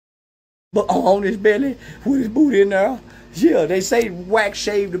But on his belly with his booty in there. Yeah, they say Wack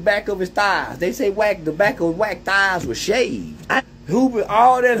shaved the back of his thighs. They say the back of Wack thighs was shaved. Hooping,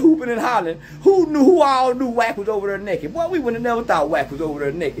 all that hooping and hollering. Who all knew Wack was over there naked? Boy, we would have never thought Wack was over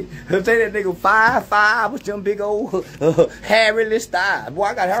there naked. Say that nigga 5'5" with them big old hairless thighs. Boy,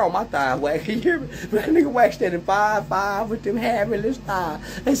 I got hair on my thighs, Wack. You hear me? But that nigga Wack standing 5'5" with them hairless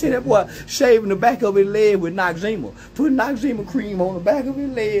thighs. They say that boy shaving the back of his leg with Noxzema. Putting Noxzema cream on the back of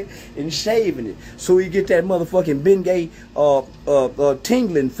his leg and shaving it. So he get that motherfucking Bengay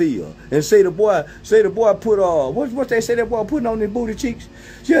tingling feel. And say the boy put what they say that boy putting on his booty cheeks?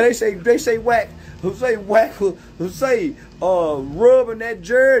 Yeah, they say Wack rubbing that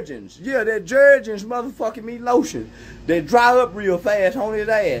Jergens. Yeah, that Jergens motherfucking me lotion. They dry up real fast on his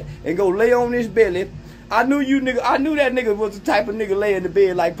ass and go lay on his belly. I knew that nigga was the type of nigga lay in the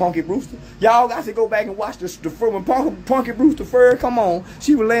bed like Punky Brewster. Y'all got to go back and watch the when Punky Brewster first come on.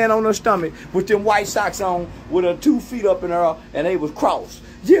 She was laying on her stomach with them white socks on with her 2 feet up in her and they was crossed.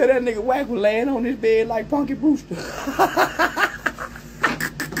 Yeah, that nigga Wack was laying on his bed like Punky Brewster.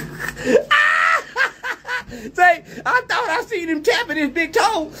 Say, I thought I seen him tapping his big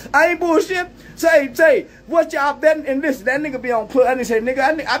toe. I ain't bullshit. Say, what y'all betting? And listen, that nigga be on club. I didn't say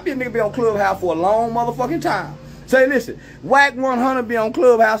nigga. I been nigga be on Clubhouse for a long motherfucking time. Say, listen, Wack100 be on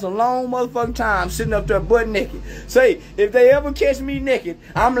Clubhouse a long motherfucking time, sitting up there butt naked. Say, if they ever catch me naked,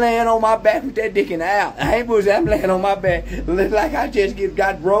 I'm laying on my back with that dick in the out. I ain't bullshit. I'm laying on my back like I just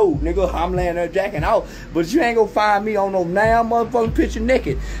got rolled, nigga. I'm laying there jacking out. But you ain't gonna find me on no damn motherfucking picture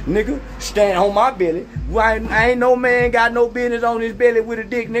naked, nigga. Standing on my belly. I ain't no man got no business on his belly with a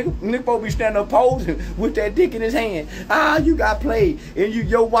dick, nigga. Nigga supposed to be standing up posing with that dick in his hand. Ah, you got played, and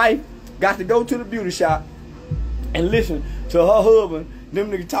your wife got to go to the beauty shop and listen to her husband.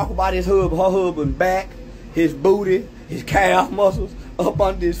 Them niggas talk about her husband back, his booty, his calf muscles, up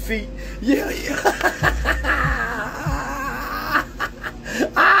under his feet. Yeah.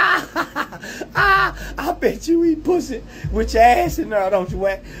 I bet you eat pussy with your ass in there, don't you,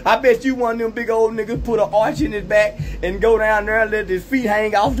 Wack? I bet you one of them big old niggas put an arch in his back and go down there and let his feet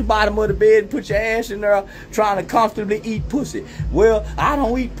hang off the bottom of the bed and put your ass in there trying to comfortably eat pussy. Well, I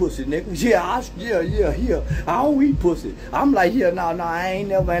don't eat pussy, nigga. Yeah. I don't eat pussy. I'm like, yeah, no, I ain't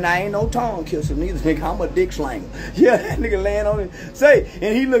never, and I ain't no tongue kisser neither, nigga. I'm a dick slanger. Yeah, that nigga laying on it. Say,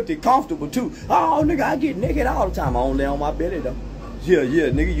 and he looked it comfortable too. Oh, nigga, I get naked all the time. I don't lay on my belly though. Yeah,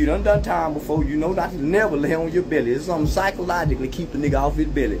 nigga, you done time before. You know not to never lay on your belly. It's something psychologically keep the nigga off his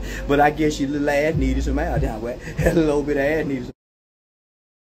belly. But I guess your little ass needed some air down where a little bit of ass needed some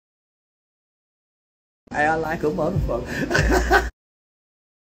air like a motherfucker.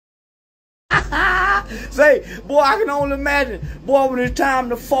 Say, boy, I can only imagine, boy, when it's time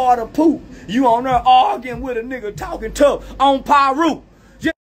to fart or poop, you on there arguing with a nigga talking tough on Pyru.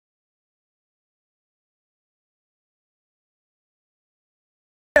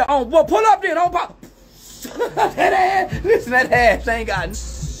 Well, pull up then, on pop. That ass, listen, that ass ain't got.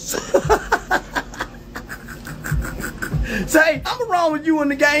 Say, I'm wrong with you in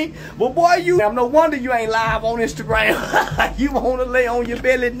the game, but boy, I'm no wonder you ain't live on Instagram. You wanna lay on your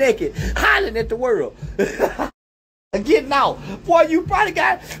belly naked, hollering at the world, getting out. Boy, you probably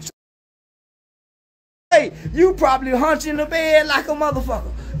got. Hey, you probably hunched in the bed like a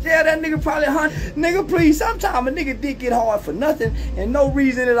motherfucker. Yeah, that nigga probably hunt. Nigga, please, sometimes a nigga dick get hard for nothing and no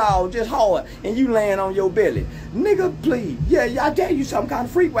reason at all, just hard, and you laying on your belly. Nigga, please. Yeah, I dare you some kind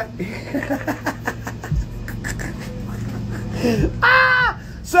of freak.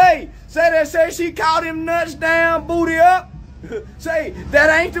 Say she called him nuts down, booty up. Say, that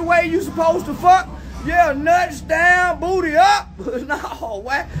ain't the way you supposed to fuck. Yeah, nuts down, booty up. No,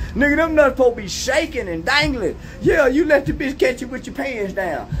 Wack. Nigga, them nuts supposed to be shaking and dangling. Yeah, you let the bitch catch you with your pants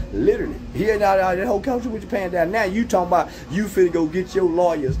down. Literally. Here, now, that whole country with your pants down. Now you talking about you finna go get your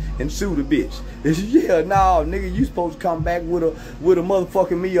lawyers and sue the bitch. Yeah, no, nigga, you supposed to come back with a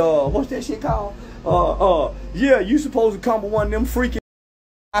motherfucking me, what's that shit called? Yeah, you supposed to come with one of them freaking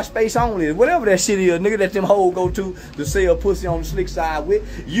space only, whatever that shit is, nigga, that them hoes go to sell pussy on the slick side with.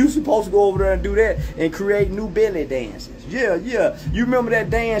 You supposed to go over there and do that and create new belly dances. Yeah. You remember that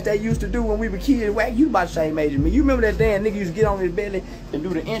dance they used to do when we were kids? Wack, you about the same age as me. You remember that dance nigga used to get on his belly and do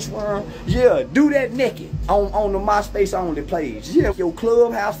the inchworm? Yeah, do that naked on the MySpace only page. Yeah, your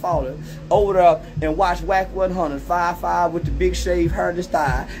Clubhouse follower over there and watch Wack100 5'5" with the big shaved hairless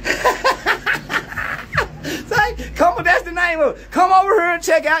thigh. Say, come on, that's the name of it. Come over here and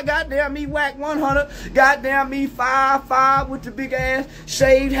check out goddamn me Wack100, goddamn me 5'5" with the big ass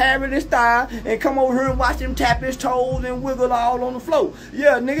shaved hairless thigh, and come over here and watch him tap his toes and wiggle all on the floor.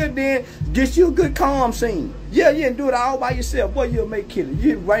 Yeah, nigga, then get you a good calm scene. Yeah, and do it all by yourself. Boy, you'll make killer.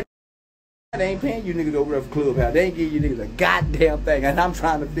 You right. They ain't paying you niggas over there for Clubhouse. They ain't giving you niggas a goddamn thing. And I'm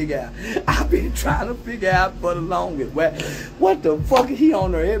trying to figure out. I've been trying to figure out for the longest. What the fuck is he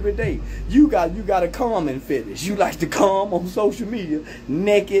on there every day? You got a comment fetish. You like to come on social media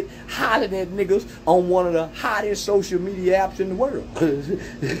naked, hollering at niggas on one of the hottest social media apps in the world.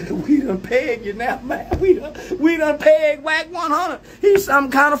 We done pegged you now, man. We done pegged Wack100. He's some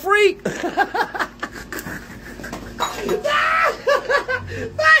kind of freak.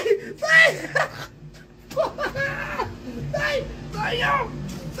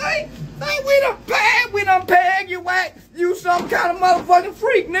 We done peg you, Wack. You some kind of motherfucking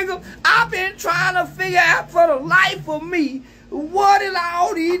freak, nigga. I've been trying to figure out for the life of me, what is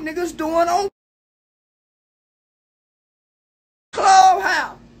all these niggas doing on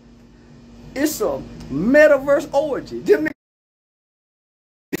Clubhouse? It's a metaverse orgy. Them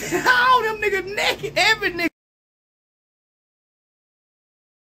niggas, all them niggas naked, every nigga.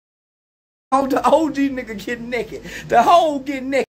 The OG nigga getting naked. The whole getting naked.